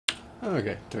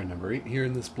Okay, turn number 8 here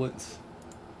in the splits.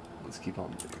 Let's keep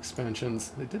on the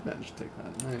expansions. They did manage to take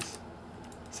that. Nice.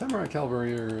 Samurai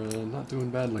Cavalry are not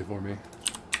doing badly for me.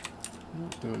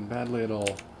 Not doing badly at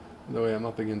all. Though I'm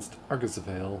up against Argus of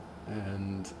Vale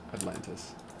and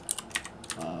Atlantis.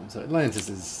 So Atlantis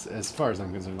is, as far as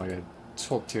I'm concerned, like a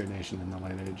top-tier nation in the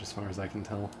Light Age, as far as I can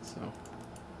tell. So,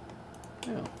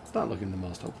 you know, it's not looking the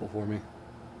most hopeful for me.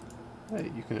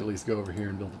 Hey, you can at least go over here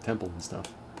and build a temple and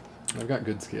stuff. I've got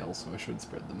good scales, so I should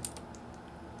spread them.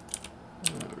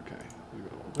 Okay, we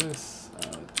got all this.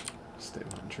 Stay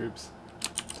behind troops.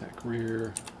 Attack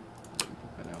rear.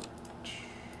 Put that out.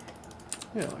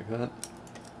 Yeah, like that.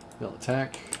 They'll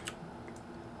attack,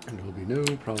 and there will be no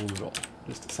problem at all.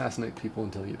 Just assassinate people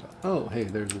until you die. Oh, hey,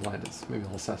 there's Atlantis. Maybe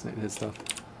I'll assassinate his stuff.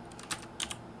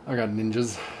 I got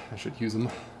ninjas. I should use them.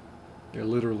 They're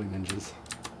literally ninjas.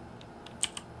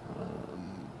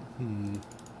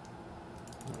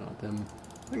 Not them.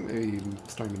 I think they're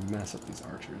starting to mess up these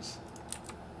archers.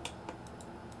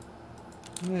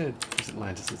 It's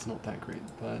Atlantis, it's not that great,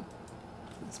 but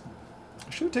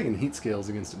I should have taken heat scales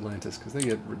against Atlantis, because they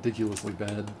get ridiculously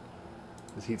bad.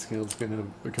 This heat scale is going to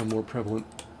become more prevalent.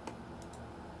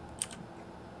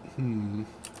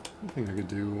 I think I could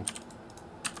do...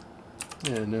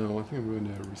 Yeah, no, I think I'm going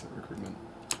to reset recruitment.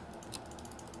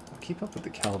 I'll keep up with the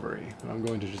cavalry, but I'm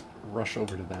going to just rush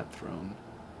over to that throne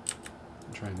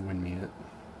and try and win me it.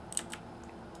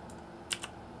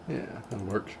 Yeah, that'll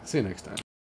work. See you next time.